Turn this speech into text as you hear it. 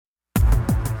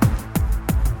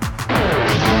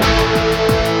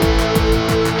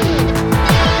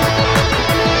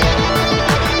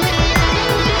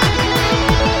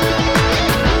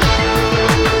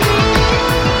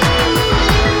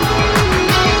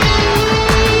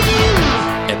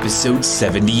Episode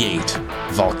 78,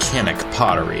 Volcanic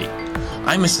Pottery.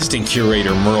 I'm Assistant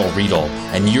Curator Merle Riedel,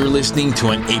 and you're listening to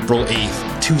an April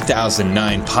 8th,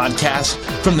 2009 podcast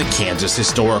from the Kansas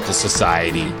Historical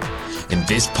Society. In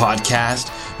this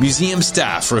podcast, museum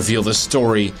staff reveal the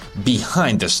story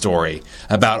behind the story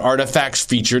about artifacts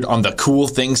featured on the Cool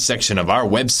Things section of our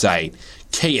website,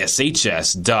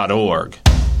 kshs.org.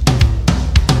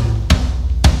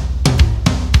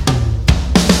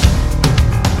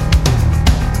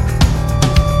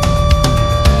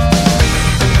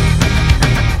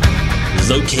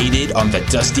 Located on the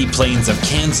dusty plains of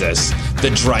Kansas, the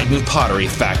Dryden Pottery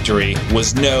Factory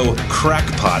was no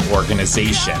crackpot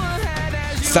organization.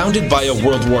 Founded by a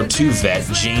World War II vet,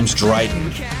 James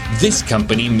Dryden, this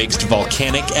company mixed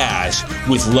volcanic ash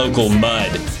with local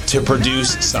mud to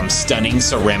produce some stunning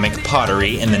ceramic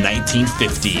pottery in the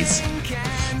 1950s.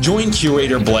 Join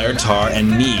curator Blair Tarr and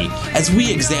me as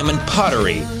we examine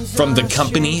pottery from the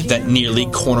company that nearly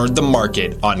cornered the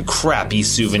market on crappy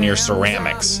souvenir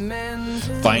ceramics.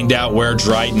 Find out where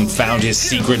Dryden found his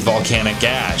secret volcanic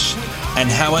ash and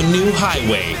how a new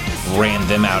highway ran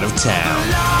them out of town.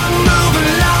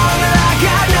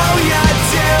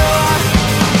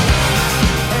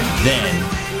 Then,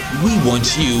 we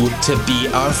want you to be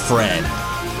our friend.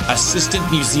 Assistant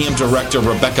Museum Director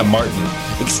Rebecca Martin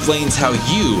explains how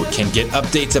you can get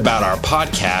updates about our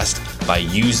podcast by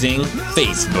using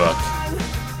Facebook.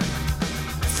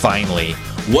 Finally,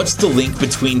 what's the link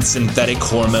between synthetic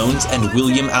hormones and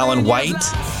William Allen White?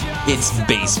 It's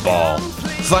baseball.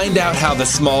 Find out how the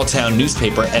small-town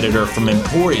newspaper editor from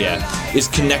Emporia is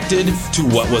connected to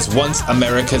what was once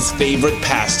America's favorite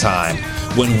pastime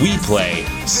when we play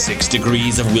 6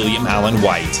 Degrees of William Allen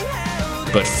White.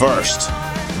 But first,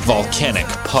 volcanic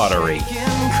pottery.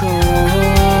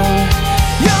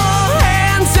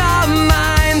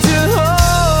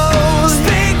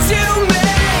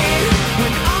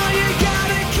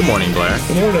 Good morning, Blair.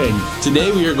 Good morning.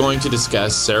 Today we are going to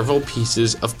discuss several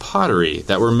pieces of pottery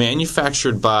that were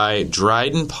manufactured by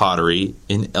Dryden Pottery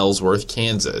in Ellsworth,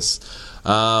 Kansas.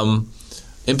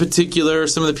 In particular,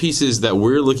 some of the pieces that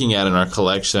we're looking at in our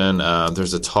collection,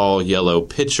 there's a tall yellow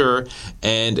pitcher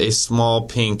and a small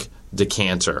pink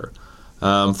decanter.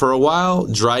 For a while,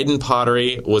 Dryden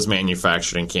Pottery was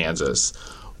manufactured in Kansas.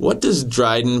 What does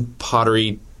Dryden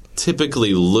Pottery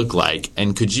typically look like,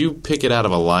 and could you pick it out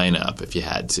of a lineup if you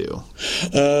had to?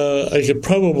 I could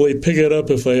probably pick it up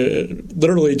if I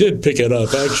literally did pick it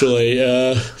up, actually.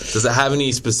 Does it have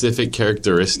any specific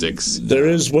characteristics? There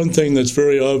is one thing that's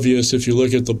very obvious if you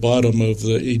look at the bottom of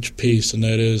each piece, and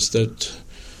that is that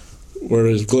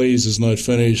whereas glaze is not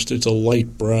finished, it's a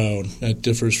light brown. That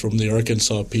differs from the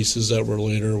Arkansas pieces that were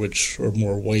later, which are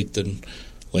more white than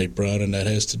light brown, and that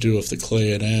has to do with the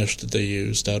clay and ash that they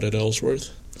used out at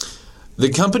Ellsworth. The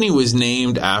company was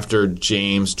named after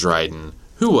James Dryden.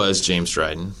 Who was James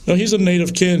Dryden? No, he's a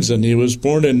native Kansan. He was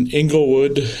born in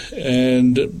Inglewood,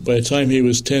 and by the time he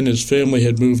was 10, his family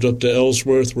had moved up to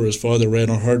Ellsworth, where his father ran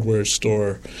a hardware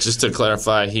store. Just to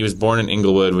clarify, he was born in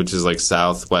Inglewood, which is like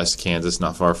southwest Kansas,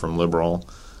 not far from Liberal.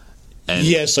 And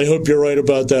yes, I hope you're right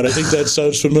about that. I think that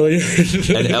sounds familiar.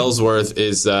 And Ellsworth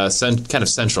is kind of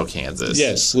central Kansas.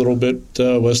 Yes, a little bit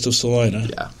west of Salina.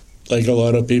 Yeah. Like a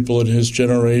lot of people in his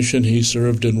generation, he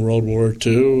served in World War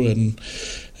II and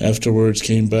afterwards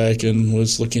came back and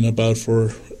was looking about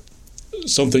for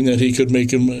something that he could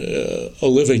make him a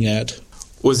living at.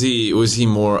 Was he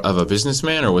more of a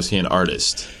businessman or was he an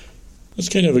artist? That's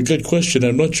kind of a good question.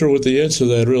 I'm not sure what the answer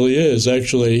to that really is,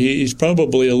 actually. He's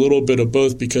probably a little bit of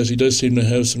both because he does seem to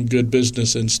have some good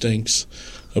business instincts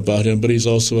about him, but he's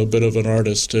also a bit of an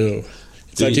artist, too.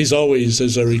 In fact, he's always,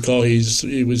 as I recall,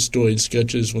 he was doing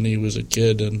sketches when he was a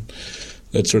kid, and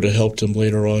that sort of helped him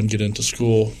later on get into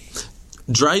school.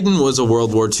 Dryden was a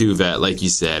World War II vet, like you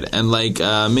said, and like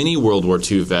many World War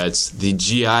II vets, the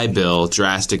GI Bill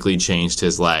drastically changed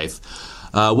his life.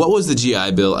 What was the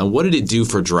GI Bill, and what did it do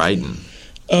for Dryden?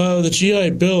 The GI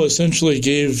Bill essentially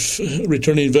gave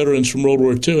returning veterans from World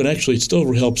War II, and actually it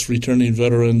still helps returning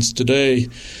veterans today,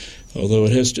 although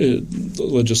the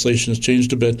legislation has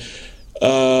changed a bit.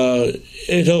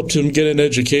 It helped him get an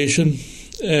education,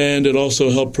 and it also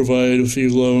helped provide a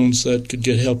few loans that could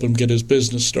help him get his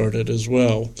business started as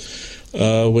well.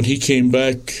 When he came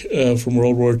back from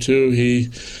World War II,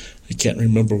 I can't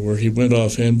remember where he went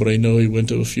offhand, but I know he went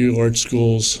to a few art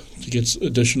schools to get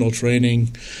additional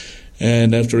training.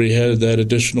 And after he had that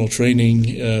additional training,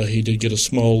 he did get a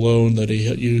small loan that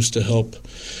he used to help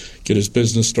get his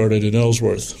business started in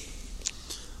Ellsworth.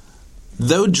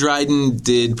 Though Dryden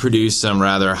did produce some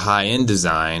rather high-end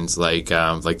designs, like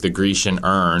the Grecian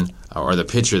urn or the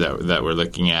pitcher that we're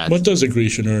looking at. What does a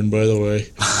Grecian urn, by the way?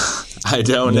 I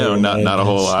don't know. Not a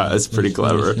whole lot. It's pretty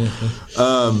clever.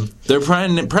 They're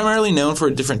primarily known for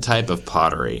a different type of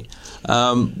pottery.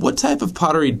 What type of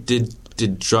pottery did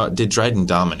Dryden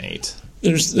dominate?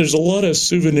 There's a lot of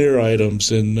souvenir items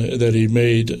that he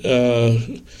made,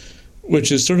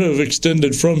 which is sort of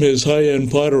extended from his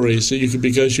high-end pottery. So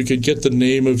because you could get the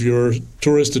name of your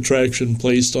tourist attraction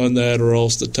placed on that, or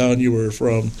else the town you were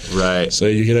from. Right. So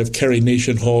you could have Carrie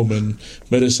Nation Home and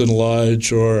Medicine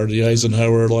Lodge, or the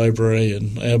Eisenhower Library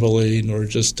in Abilene, or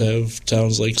just have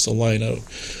towns like Salino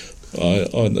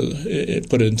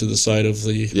put into the side of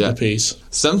the piece.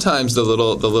 Sometimes the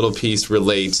little piece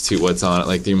relates to what's on it.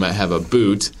 Like you might have a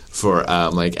boot for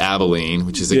like Abilene,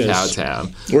 which is a cow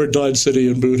town, or Dodge City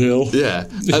and Boot Hill. Yeah.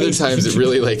 Other times it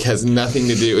really has nothing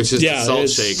to do. It's just a salt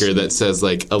shaker that says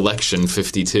election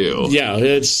 52. Yeah,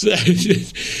 it's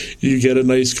you get a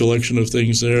nice collection of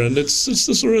things there, and it's the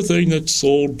sort of thing that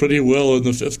sold pretty well in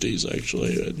the 50s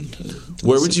actually.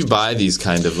 Where would you buy these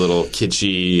kind of little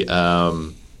kitschy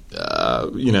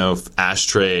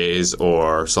ashtrays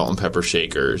or salt and pepper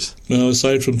shakers? Well,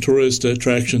 aside from tourist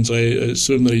attractions, I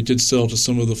assume that he did sell to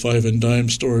some of the five and dime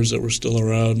stores that were still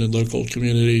around in local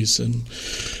communities, and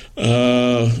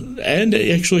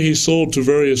actually he sold to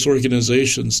various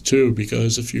organizations too,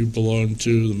 because if you belong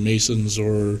to the Masons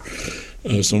or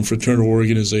some fraternal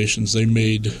organizations, they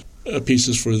made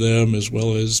pieces for them, as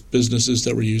well as businesses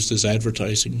that were used as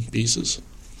advertising pieces.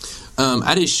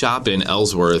 At his shop in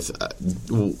Ellsworth,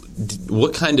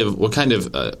 what kind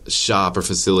of shop or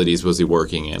facilities was he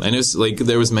working in? I know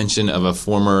there was mention of a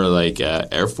former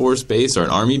Air Force base or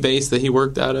an Army base that he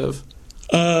worked out of.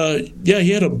 He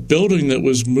had a building that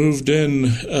was moved in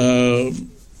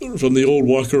from the old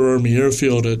Walker Army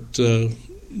Airfield out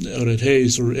at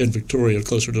Hayes or in Victoria,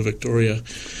 closer to Victoria.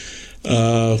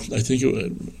 I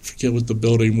forget what the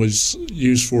building was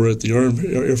used for at the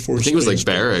Air Force. I think it was like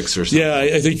barracks or something. Yeah,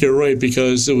 I think you're right,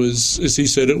 because it was, as he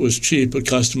said, it was cheap. It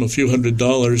cost him a few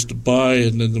 $100s to buy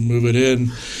and then to move it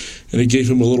in, and it gave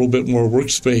him a little bit more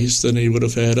workspace than he would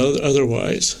have had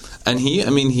otherwise. And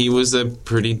he was a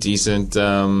pretty decent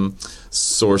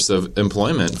source of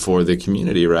employment for the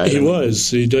community, right? He was.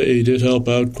 He did help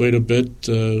out quite a bit.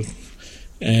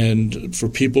 And for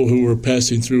people who were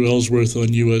passing through Ellsworth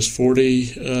on US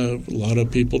 40, a lot of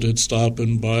people did stop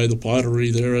and buy the pottery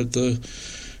there at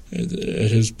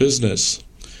his business.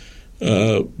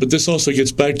 But this also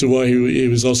gets back to why he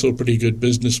was also a pretty good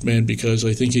businessman, because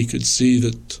I think he could see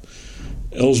that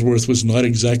Ellsworth was not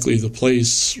exactly the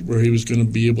place where he was going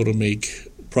to be able to make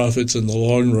profits in the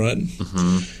long run.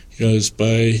 Mm-hmm. Because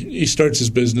he starts his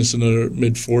business in the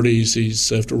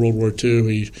mid-40s. After World War II,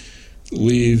 he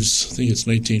leaves, I think it's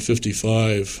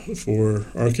 1955, for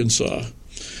Arkansas.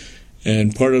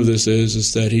 And part of this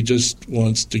is that he just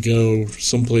wants to go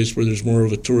someplace where there's more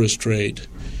of a tourist trade.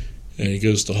 And he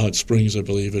goes to Hot Springs, I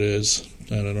believe it is,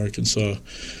 down in Arkansas.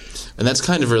 And that's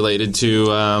kind of related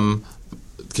to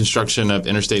construction of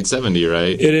Interstate 70,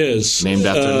 right? It is. Named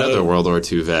after another World War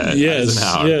II vet,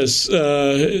 Eisenhower. Yes.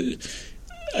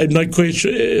 I'm not quite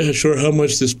sure how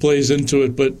much this plays into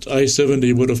it, but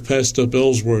I-70 would have passed up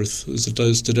Ellsworth, as it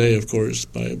does today, of course,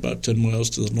 by about 10 miles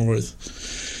to the north.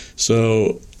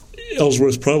 So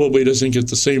Ellsworth probably doesn't get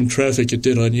the same traffic it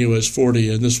did on US 40,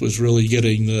 and this was really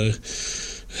getting going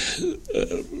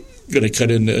to cut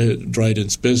into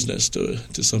Dryden's business to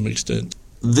some extent.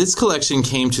 This collection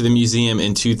came to the museum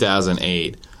in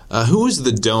 2008. Who was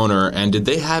the donor, and did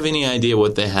they have any idea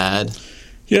what they had?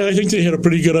 Yeah, I think they had a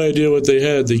pretty good idea what they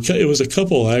had. It was a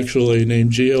couple, actually,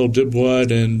 named G.L.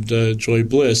 Dibwad and Joy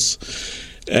Bliss.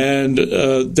 And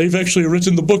they've actually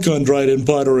written the book on Dryden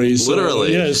pottery. So,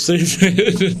 literally? Yes. They're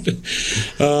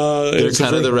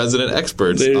kind of the resident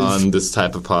experts on this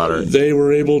type of pottery. They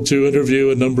were able to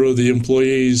interview a number of the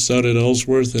employees out at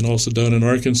Ellsworth and also down in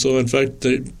Arkansas. In fact,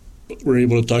 they were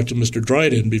able to talk to Mr.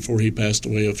 Dryden before he passed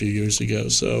away a few years ago.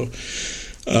 So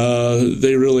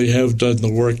they really have done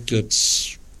the work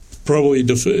that's probably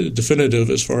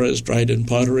definitive as far as Dryden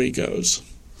pottery goes.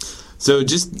 So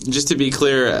just to be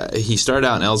clear, he started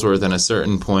out in Ellsworth, and at a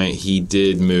certain point he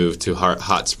did move to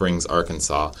Hot Springs,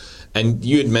 Arkansas. And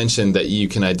you had mentioned that you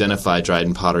can identify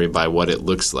Dryden pottery by what it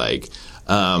looks like.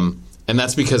 And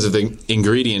that's because of the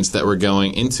ingredients that were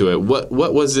going into it. What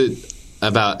was it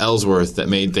about Ellsworth that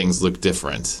made things look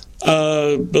different?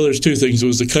 Well, there's two things. It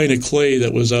was the kind of clay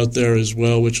that was out there as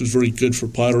well, which was very good for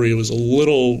pottery. It was a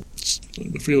little,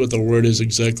 I forget what the word is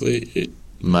exactly.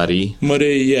 Muddy,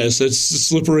 yes. It's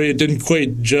slippery. It didn't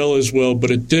quite gel as well,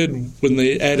 but it did when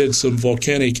they added some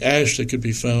volcanic ash that could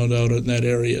be found out in that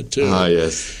area, too. Ah,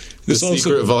 yes. The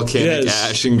secret volcanic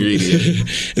ash ingredient.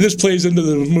 And this plays into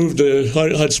the move to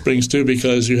Hot Springs, too,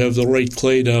 because you have the right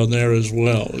clay down there as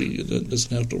well. You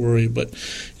doesn't have to worry. But,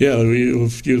 yeah, you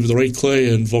have the right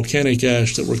clay and volcanic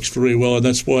ash that works very well, and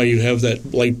that's why you have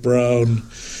that light brown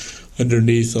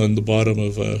underneath on the bottom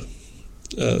of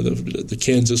the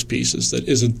Kansas pieces that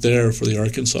isn't there for the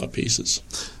Arkansas pieces.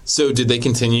 So did they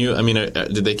continue? I mean,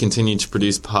 did they continue to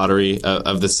produce pottery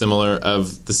of the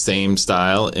same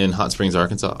style in Hot Springs,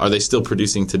 Arkansas? Are they still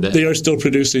producing today? They are still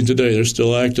producing today. They're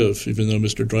still active, even though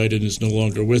Mr. Dryden is no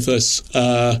longer with us.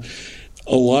 A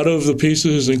lot of the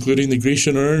pieces, including the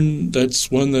Grecian urn, that's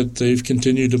one that they've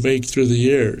continued to make through the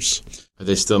years. Are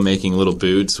they still making little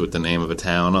boots with the name of a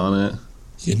town on it?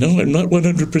 You know, I'm not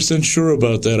 100% sure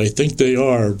about that. I think they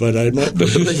are, but I'm not.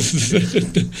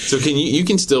 So you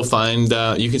can still find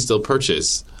you can still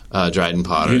purchase Dryden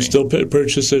pottery. You can still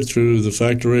purchase it through the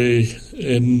factory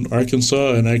in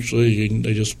Arkansas, and actually,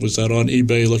 I just was out on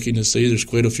eBay looking to see. There's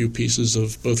quite a few pieces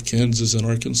of both Kansas and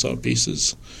Arkansas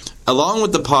pieces. Along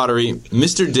with the pottery,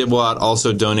 Mr. Dibwad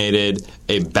also donated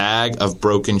a bag of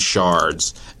broken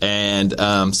shards and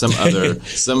some other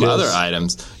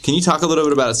items. Can you talk a little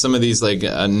bit about some of these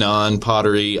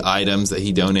non-pottery items that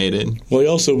he donated? Well, he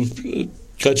also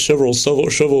got several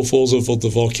shovelfuls of the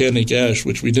volcanic ash,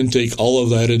 which we didn't take all of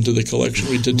that into the collection.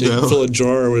 We did fill a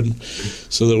jar,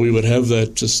 so that we would have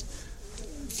that just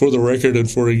for the record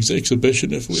and for exhibition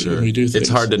when we do things. It's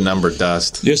hard to number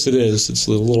dust. Yes, it is. It's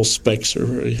the little specks are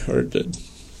very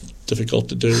difficult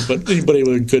to do, but anybody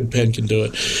with a good pen can do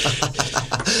it.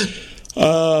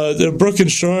 The broken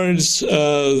shards,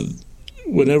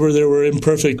 whenever there were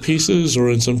imperfect pieces,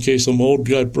 or in some case a mold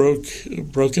got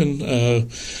broken,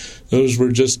 those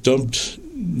were just dumped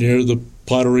near the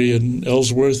pottery in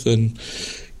Ellsworth and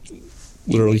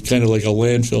literally kind of like a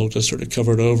landfill, just sort of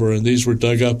covered over, and these were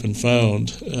dug up and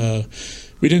found.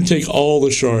 We didn't take all the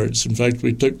shards. In fact,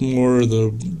 we took more of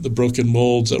the broken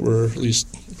molds that were at least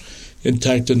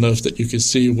intact enough that you could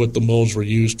see what the molds were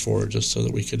used for, just so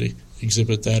that we could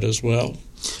exhibit that as well.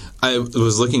 I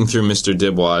was looking through Mr.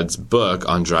 Dibwad's book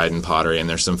on Dryden pottery, and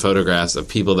there's some photographs of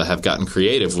people that have gotten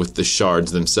creative with the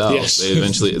shards themselves.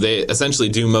 Yes. They essentially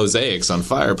do mosaics on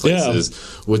fireplaces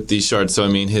with these shards. So I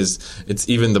mean, it's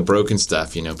even the broken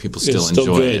stuff. You know, people still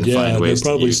enjoy it and find ways to use it.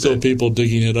 There are probably still people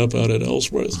digging it up out at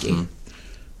Ellsworth too. Mm-hmm.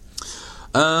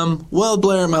 Well,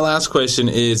 Blair, my last question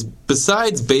is,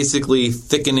 besides basically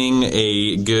thickening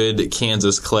a good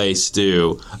Kansas clay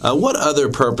stew, what other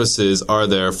purposes are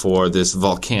there for this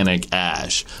volcanic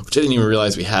ash? Which I didn't even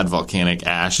realize we had volcanic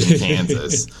ash in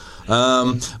Kansas.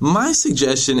 My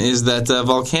suggestion is that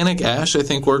volcanic ash, I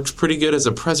think, works pretty good as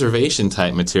a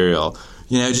preservation-type material.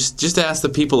 You know, just ask the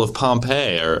people of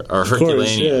Pompeii or Herculaneum. Of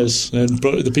course, yes. And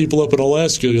the people up in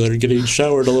Alaska are getting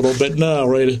showered a little bit now,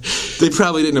 right? They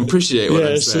probably didn't appreciate what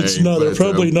I'm saying. They're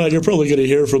probably not. You're probably going to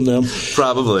hear from them.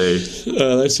 Probably.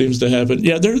 That seems to happen.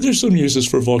 Yeah, there's some uses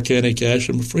for volcanic ash.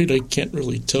 I'm afraid I can't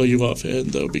really tell you offhand,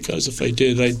 though, because if I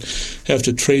did, I'd have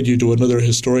to trade you to another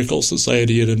historical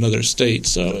society in another state.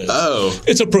 So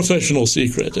it's a professional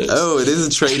secret. It is a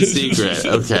trade secret.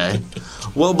 Okay.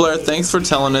 Well, Blair, thanks for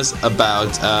telling us about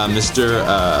Mr.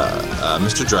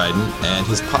 Dryden and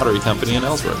his pottery company in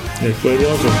Ellsworth. You're quite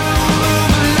welcome.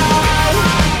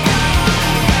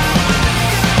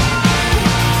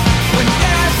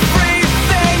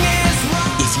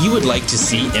 If you would like to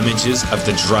see images of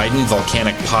the Dryden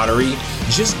volcanic pottery,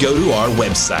 just go to our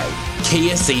website,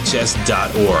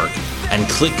 kshs.org, and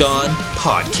click on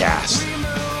Podcast.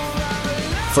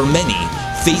 For many,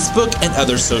 Facebook and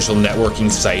other social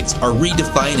networking sites are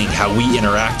redefining how we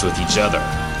interact with each other.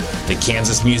 The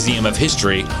Kansas Museum of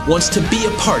History wants to be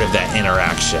a part of that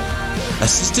interaction.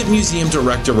 Assistant Museum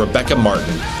Director Rebecca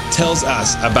Martin tells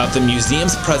us about the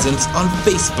museum's presence on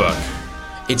Facebook.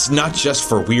 It's not just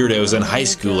for weirdos and high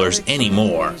schoolers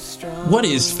anymore. What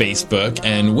is Facebook,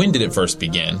 and when did it first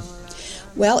begin?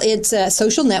 Well, it's a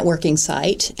social networking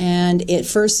site, and it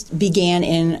first began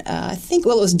in, it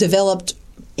was developed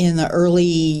in the early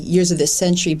years of this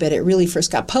century, but it really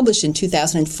first got published in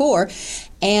 2004.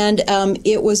 And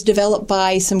it was developed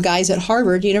by some guys at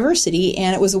Harvard University,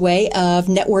 and it was a way of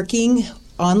networking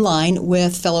online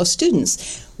with fellow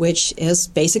students, which is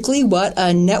basically what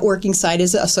a networking site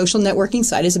is, a social networking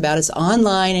site is about. It's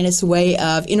online, and it's a way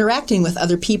of interacting with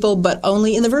other people, but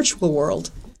only in the virtual world.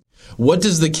 What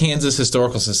does the Kansas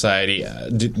Historical Society,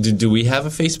 do we have a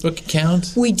Facebook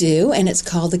account? We do, and it's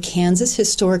called the Kansas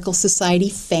Historical Society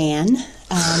FAN.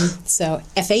 so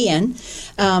FAN.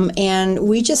 And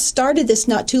we just started this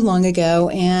not too long ago,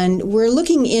 and we're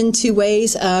looking into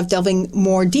ways of delving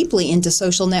more deeply into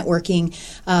social networking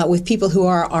with people who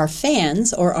are our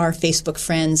fans or our Facebook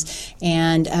friends.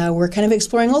 And we're kind of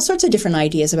exploring all sorts of different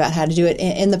ideas about how to do it.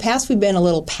 In the past, we've been a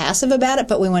little passive about it,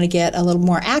 but we want to get a little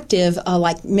more active,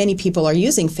 like many people are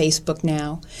using Facebook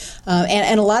now.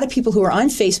 And a lot of people who are on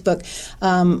Facebook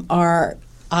are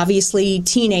obviously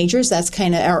teenagers. That's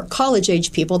kind of our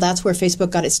college-age people. That's where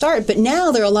Facebook got its start. But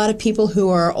now there are a lot of people who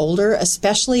are older,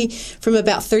 especially from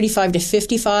about 35 to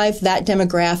 55. That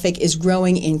demographic is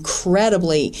growing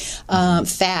incredibly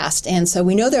fast. And so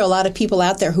we know there are a lot of people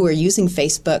out there who are using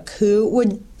Facebook who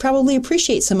would probably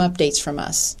appreciate some updates from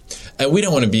us. And we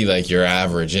don't want to be like your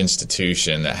average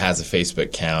institution that has a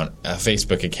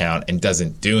Facebook account and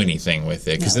doesn't do anything with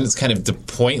it, because then it's kind of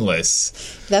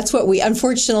pointless. That's what we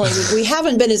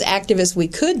haven't been as active as we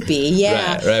could be.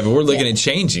 Yeah, right. But we're looking at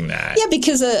changing that. Yeah,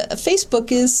 because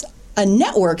Facebook is a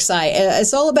network site.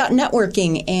 It's all about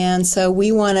networking, and so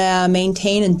we want to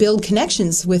maintain and build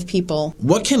connections with people.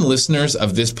 What can listeners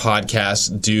of this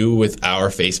podcast do with our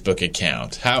Facebook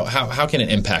account? How can it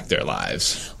impact their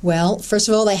lives? Well, first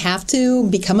of all, they have to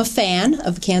become a fan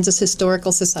of Kansas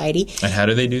Historical Society. And how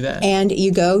do they do that? And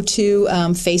you go to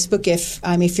Facebook.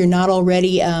 If you're not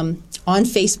already on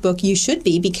Facebook, you should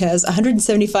be, because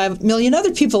 175 million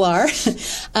other people are.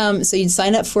 So you'd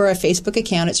sign up for a Facebook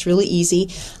account. It's really easy.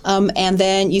 And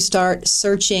then you start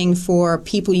searching for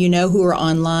people you know who are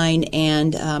online,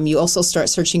 and you also start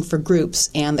searching for groups.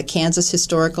 And the Kansas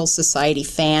Historical Society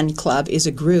Fan Club is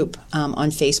a group on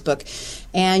Facebook.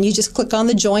 And you just click on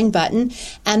the join button.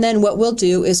 And then what we'll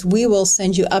do is we will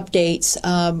send you updates,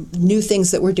 new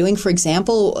things that we're doing. For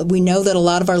example, we know that a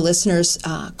lot of our listeners,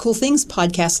 Cool Things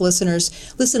podcast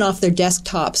listeners, listen off their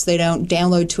desktops. They don't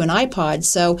download to an iPod.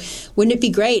 So wouldn't it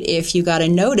be great if you got a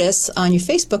notice on your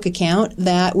Facebook account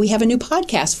that we have a new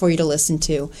podcast for you to listen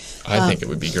to? I think it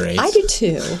would be great. I do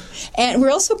too. And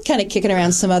we're also kind of kicking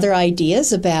around some other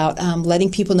ideas about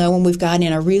letting people know when we've gotten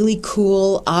in a really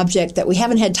cool object that we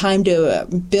haven't had time to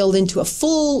build into a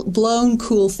full-blown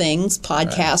Cool Things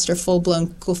podcast or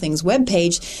full-blown Cool Things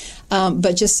webpage,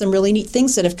 but just some really neat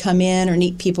things that have come in or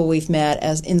neat people we've met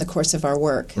as in the course of our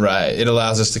work. Right. It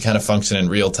allows us to kind of function in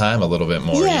real time a little bit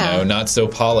more, not so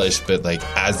polished, but like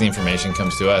as the information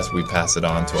comes to us, we pass it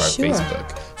on to our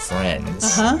Facebook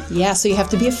friends. Yeah, so you have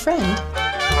to be a friend.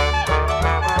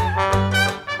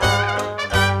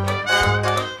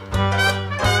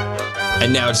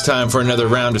 And now it's time for another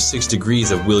round of 6 Degrees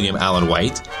of William Allen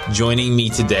White. Joining me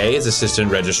today is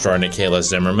Assistant Registrar Nikayla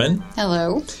Zimmerman.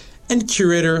 Hello. And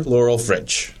Curator Laurel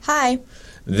Fritsch. Hi.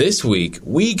 This week,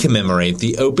 we commemorate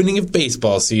the opening of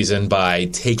baseball season by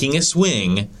taking a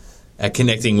swing at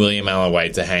connecting William Allen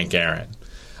White to Hank Aaron.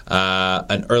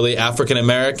 An early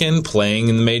African-American playing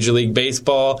in the Major League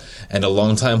Baseball and a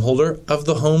longtime holder of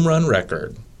the home run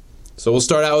record. So we'll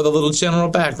start out with a little general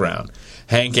background.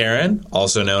 Hank Aaron,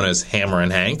 also known as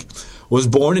Hammerin' Hank, was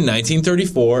born in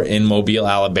 1934 in Mobile,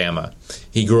 Alabama.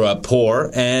 He grew up poor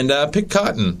and picked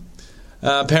cotton.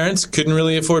 Parents couldn't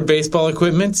really afford baseball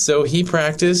equipment, so he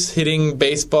practiced hitting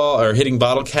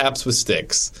bottle caps with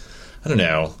sticks. I don't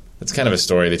know. That's kind of a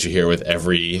story that you hear with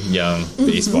every young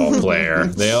baseball player.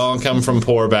 They all come from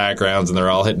poor backgrounds, and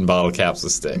they're all hitting bottle caps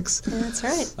with sticks. That's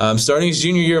right. Starting his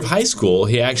junior year of high school,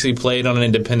 he actually played on an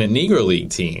independent Negro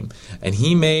League team, and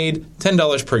he made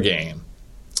 $10 per game.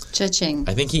 Cha-ching.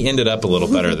 I think he ended up a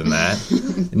little better than that.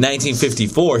 In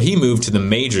 1954, he moved to the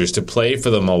majors to play for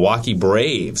the Milwaukee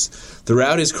Braves.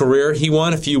 Throughout his career, he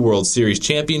won a few World Series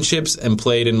championships and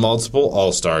played in multiple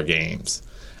All-Star games.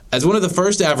 As one of the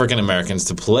first African Americans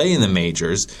to play in the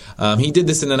majors, he did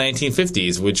this in the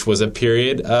 1950s, which was a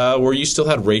period where you still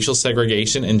had racial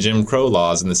segregation and Jim Crow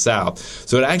laws in the South.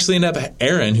 So it actually ended up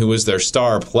Aaron, who was their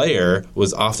star player,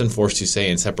 was often forced to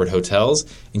stay in separate hotels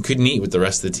and couldn't eat with the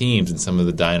rest of the teams in some of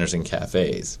the diners and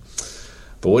cafes.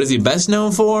 But what is he best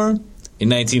known for? In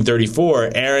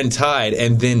 1934, Aaron tied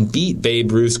and then beat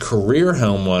Babe Ruth's career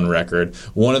home run record,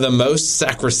 one of the most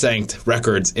sacrosanct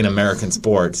records in American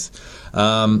sports.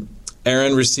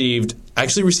 Aaron received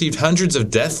hundreds of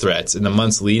death threats in the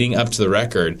months leading up to the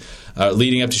record,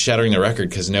 leading up to shattering the record,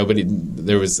 because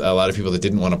there was a lot of people that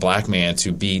didn't want a black man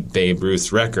to beat Babe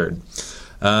Ruth's record.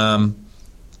 Aaron's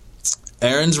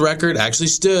record actually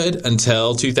stood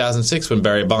until 2006 when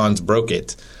Barry Bonds broke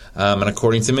it. And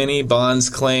according to many, Bonds'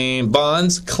 claim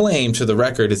to the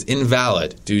record is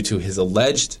invalid due to his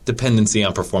alleged dependency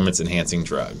on performance-enhancing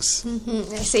drugs.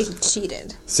 I say he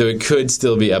cheated. So it could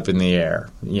still be up in the air.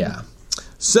 Yeah.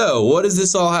 So, what does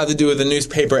this all have to do with the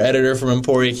newspaper editor from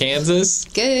Emporia, Kansas?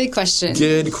 Good question.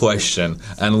 Good question.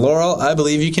 And Laurel, I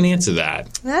believe you can answer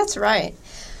that. That's right.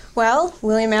 Well,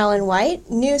 William Allen White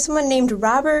knew someone named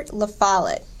Robert La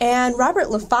Follette. And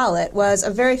Robert La Follette was a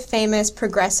very famous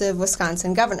progressive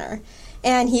Wisconsin governor.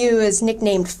 And he was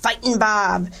nicknamed Fightin'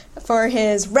 Bob for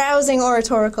his rousing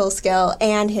oratorical skill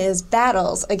and his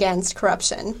battles against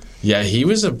corruption. Yeah, he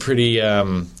was a pretty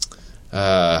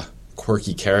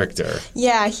quirky character.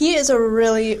 Yeah, he is a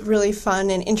really, really fun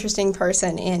and interesting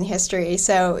person in history.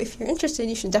 So if you're interested,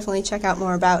 you should definitely check out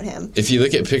more about him. If you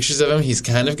look at pictures of him, he's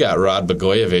kind of got Rod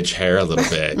Blagojevich hair a little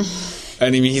bit.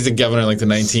 I mean, he's a governor in like the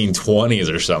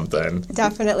 1920s or something.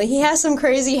 Definitely. He has some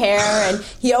crazy hair, and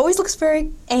he always looks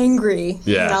very angry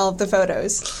in all of the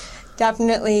photos.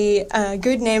 Definitely a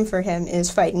good name for him is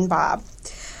Fightin' Bob.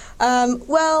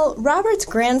 Well, Robert's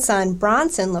grandson,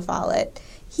 Bronson La Follette,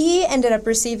 he ended up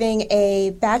receiving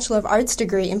a Bachelor of Arts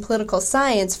degree in political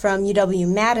science from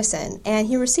UW-Madison, and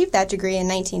he received that degree in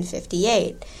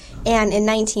 1958. And in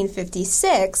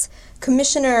 1956,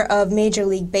 Commissioner of Major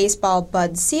League Baseball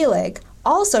Bud Selig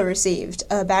also received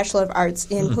a Bachelor of Arts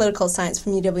in political science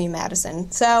from UW-Madison.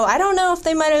 So I don't know if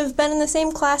they might have been in the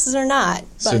same classes or not.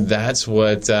 So that's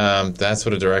what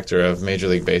a director of Major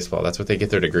League Baseball, that's what they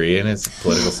get their degree in, is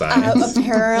political science?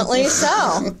 Apparently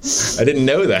so. I didn't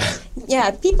know that. Yeah,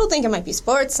 people think it might be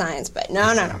sports science, but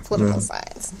no, political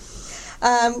science.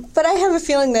 But I have a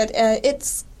feeling that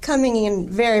it's coming in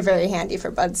very, very handy for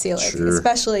Bud Selig,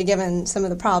 especially given some of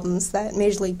the problems that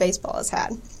Major League Baseball has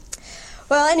had.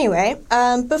 Well, anyway,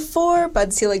 before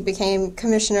Bud Selig became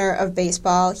Commissioner of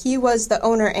Baseball, he was the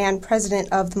owner and president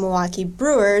of the Milwaukee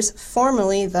Brewers,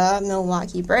 formerly the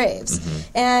Milwaukee Braves.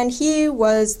 Mm-hmm. And he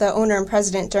was the owner and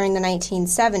president during the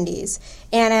 1970s.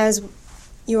 And as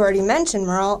you already mentioned,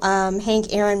 Merle,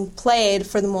 Hank Aaron played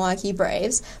for the Milwaukee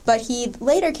Braves, but he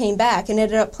later came back and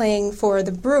ended up playing for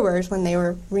the Brewers when they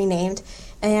were renamed.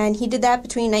 And he did that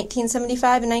between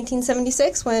 1975 and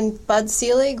 1976 when Bud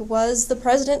Selig was the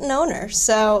president and owner.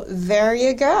 So there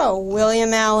you go.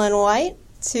 William Allen White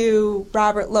to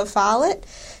Robert La Follette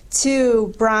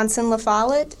to Bronson La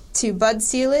Follette to Bud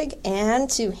Selig and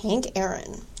to Hank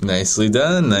Aaron. Nicely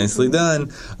done. Nicely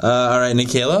done. All right,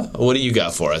 Nikayla, what do you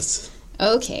got for us?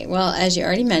 Okay, well, as you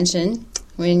already mentioned,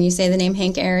 when you say the name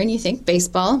Hank Aaron, you think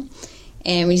baseball.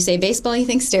 And when you say baseball, you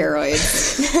think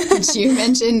steroids, which you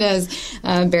mentioned as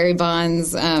Barry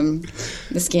Bonds, the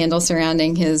scandal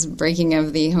surrounding his breaking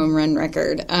of the home run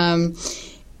record.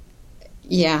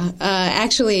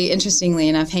 Actually, interestingly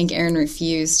enough, Hank Aaron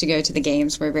refused to go to the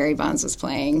games where Barry Bonds was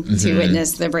playing to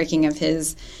witness the breaking of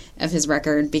his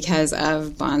record because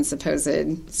of Bonds' supposed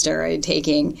steroid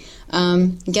taking.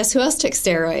 Guess who else took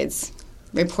steroids?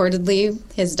 Reportedly,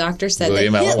 his doctor said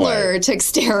William that Allen Hitler White. took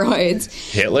steroids.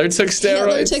 Hitler took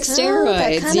steroids?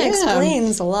 That kind of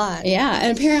explains a lot. Yeah,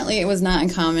 and apparently it was not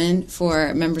uncommon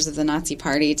for members of the Nazi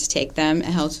Party to take them. It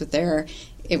helps with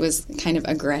it was kind of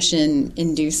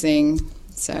aggression-inducing,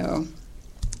 so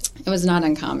it was not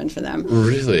uncommon for them.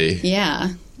 Really? Yeah.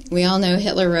 We all know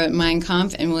Hitler wrote Mein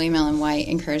Kampf, and William Allen White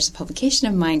encouraged the publication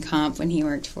of Mein Kampf when he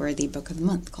worked for the Book of the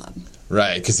Month Club.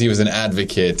 Right, because he was an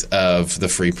advocate of the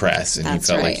free press, and That's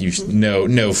he felt right. like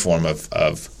no form of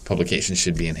publication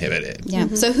should be inhibited. Yeah,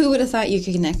 so who would have thought you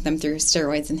could connect them through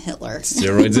steroids and Hitler?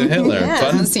 Steroids and Hitler. Yeah,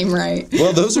 Fun? doesn't seem right.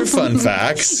 Well, those are fun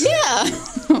facts. Yeah.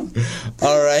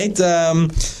 All right.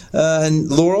 And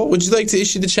Laurel, would you like to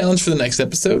issue the challenge for the next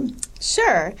episode?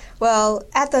 Sure. Well,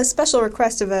 at the special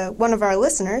request of one of our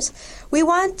listeners, we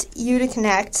want you to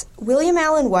connect William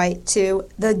Allen White to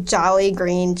the Jolly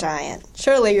Green Giant.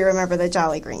 Surely you remember the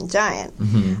Jolly Green Giant.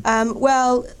 Mm-hmm.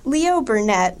 Well, Leo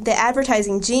Burnett, the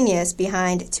advertising genius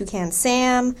behind Toucan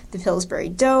Sam, the Pillsbury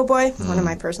Doughboy, one of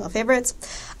my personal favorites,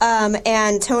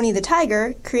 and Tony the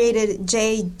Tiger, created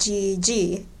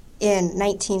JGG in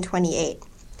 1928.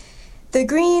 The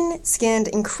green-skinned,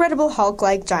 Incredible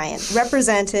Hulk-like giant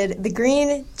represented the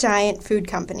Green Giant Food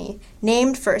Company,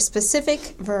 named for a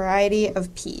specific variety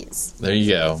of peas. There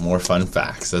you go. More fun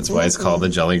facts. That's why it's called the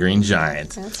Jolly Green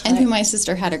Giant. That's And right. who my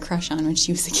sister had a crush on when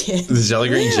she was a kid. The Jolly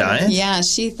Green Giant? Yeah,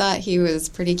 she thought he was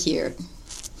pretty cute.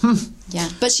 Yeah,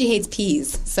 but she hates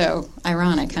peas, so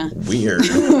ironic, huh? Weird.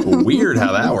 Weird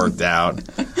how that worked out.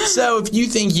 So if you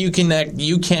think you can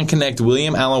connect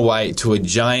William Allen White to a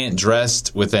giant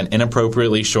dressed with an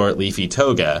inappropriately short leafy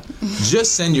toga,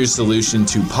 just send your solution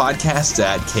to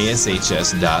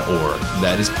podcast@kshs.org.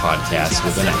 That is podcast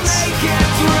with an S.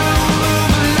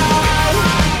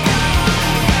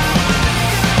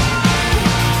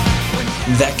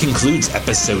 That concludes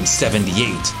episode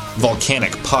 78,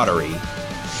 Volcanic Pottery.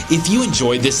 If you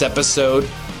enjoyed this episode,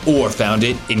 or found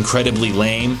it incredibly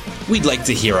lame, we'd like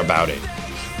to hear about it.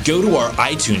 Go to our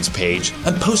iTunes page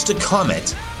and post a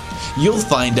comment. You'll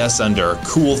find us under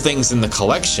Cool Things in the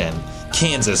Collection,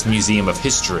 Kansas Museum of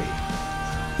History.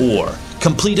 Or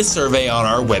complete a survey on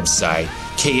our website,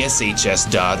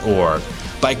 kshs.org,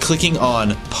 by clicking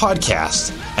on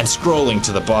Podcasts and scrolling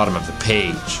to the bottom of the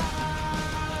page.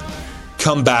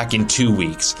 Come back in 2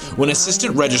 weeks when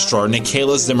Assistant Registrar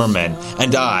Nikayla Zimmerman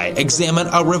and I examine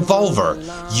a revolver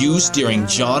used during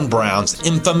John Brown's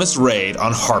infamous raid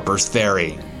on Harper's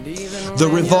Ferry. The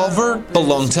revolver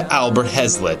belonged to Albert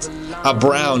Heslett, a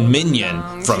Brown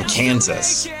minion from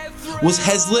Kansas. Was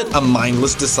Heslett a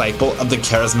mindless disciple of the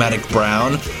charismatic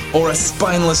Brown, or a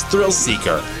spineless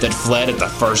thrill-seeker that fled at the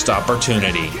first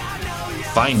opportunity?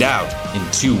 Find out in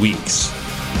 2 weeks.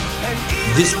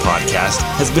 This podcast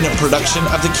has been a production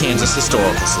of the Kansas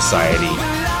Historical Society.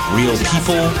 Real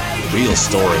people, real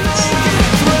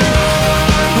stories.